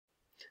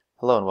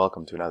Hello and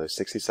welcome to another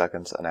 60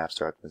 Seconds on App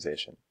Store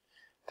Optimization.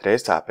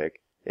 Today's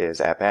topic is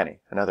App Annie,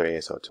 another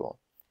ASO tool.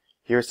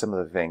 Here are some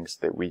of the things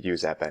that we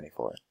use App Annie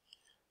for.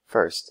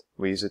 First,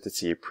 we use it to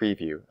see a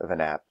preview of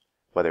an app,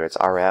 whether it's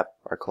our app,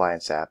 our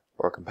client's app,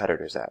 or a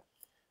competitor's app.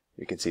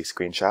 You can see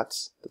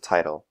screenshots, the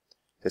title,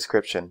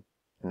 description,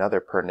 and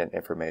other pertinent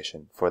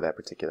information for that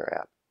particular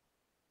app.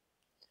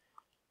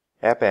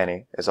 App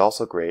Annie is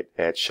also great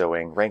at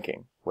showing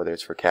ranking, whether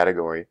it's for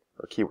category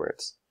or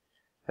keywords.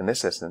 In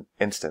this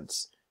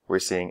instance, we're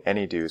seeing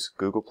AnyDo's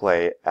Google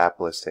Play app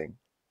listing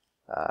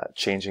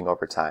changing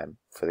over time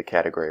for the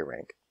category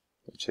rank,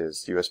 which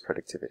is US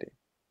productivity.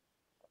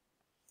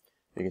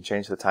 You can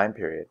change the time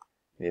period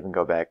and even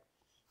go back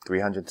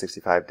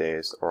 365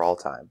 days or all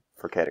time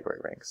for category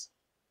ranks.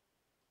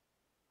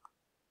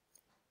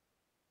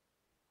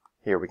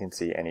 Here we can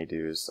see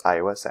AnyDo's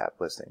iOS app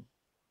listing.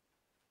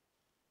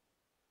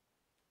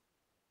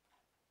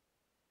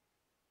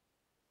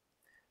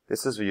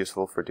 This is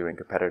useful for doing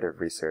competitive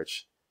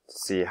research to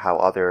see how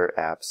other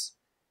apps,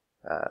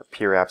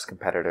 peer apps,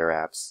 competitor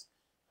apps,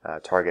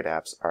 target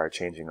apps are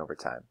changing over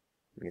time.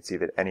 You can see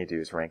that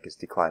AnyDo's rank is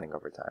declining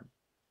over time.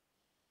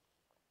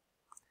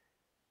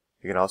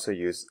 You can also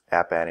use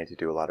App Annie to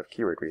do a lot of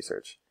keyword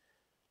research.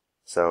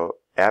 So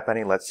App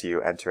Annie lets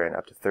you enter in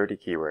up to 30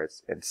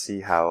 keywords and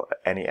see how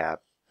any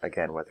app,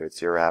 again whether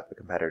it's your app, a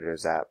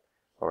competitor's app,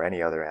 or any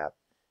other app,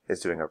 is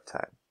doing over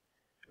time.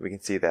 We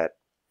can see that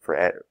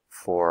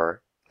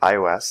for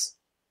iOS,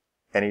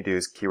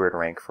 AnyDo's keyword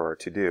rank for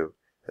to do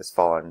has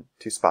fallen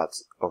 2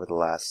 spots over the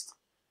last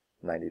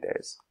 90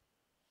 days.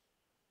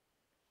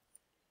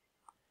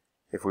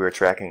 If we were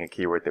tracking a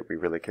keyword that we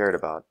really cared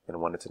about and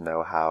wanted to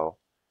know how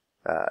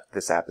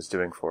this app is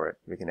doing for it,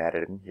 we can add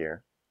it in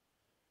here.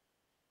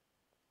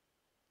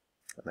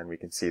 And then we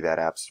can see that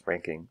app's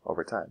ranking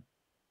over time.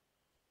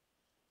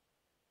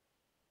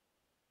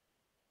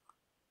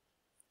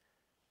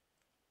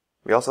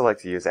 We also like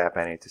to use App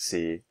Annie to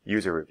see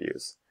user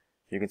reviews.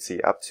 You can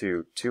see up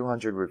to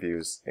 200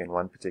 reviews in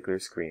one particular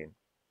screen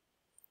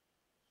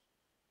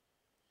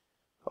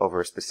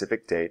over a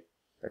specific date,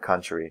 a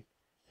country,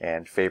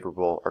 and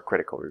favorable or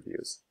critical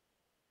reviews.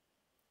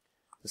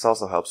 This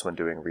also helps when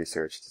doing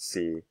research to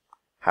see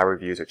how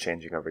reviews are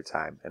changing over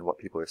time and what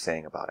people are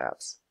saying about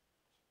apps.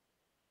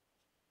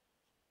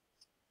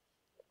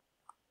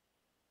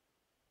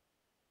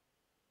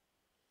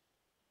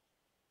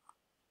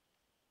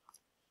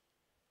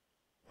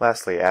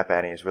 Lastly, App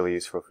Annie is really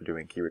useful for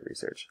doing keyword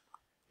research.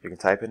 You can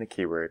type in a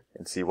keyword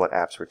and see what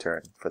apps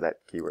return for that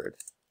keyword.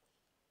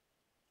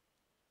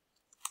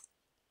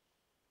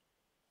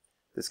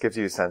 This gives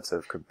you a sense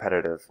of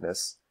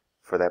competitiveness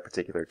for that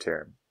particular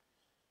term.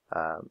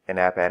 And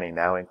App Annie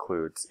now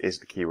includes is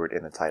the keyword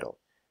in the title.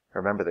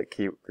 Remember that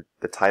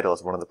the title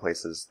is one of the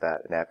places that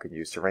an app can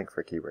use to rank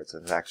for keywords,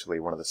 and it's actually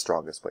one of the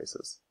strongest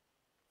places.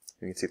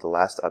 You can see the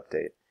last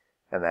update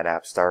and that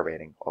app's star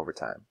rating over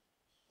time,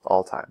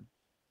 all time.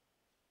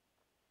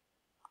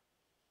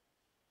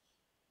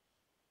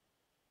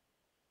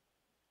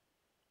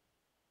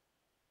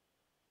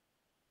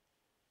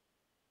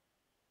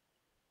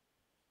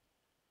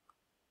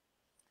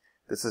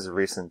 This is a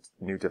recent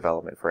new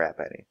development for App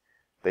Annie.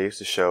 They used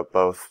to show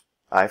both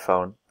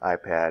iPhone,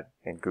 iPad,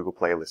 and Google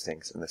Play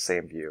listings in the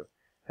same view,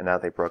 and now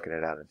they've broken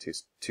it out into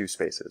two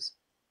spaces.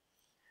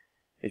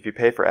 If you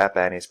pay for App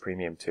Annie's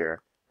premium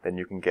tier, then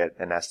you can get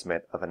an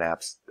estimate of an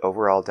app's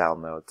overall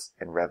downloads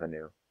and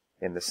revenue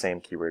in the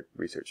same keyword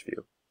research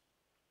view.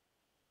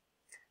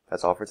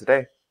 That's all for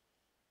today.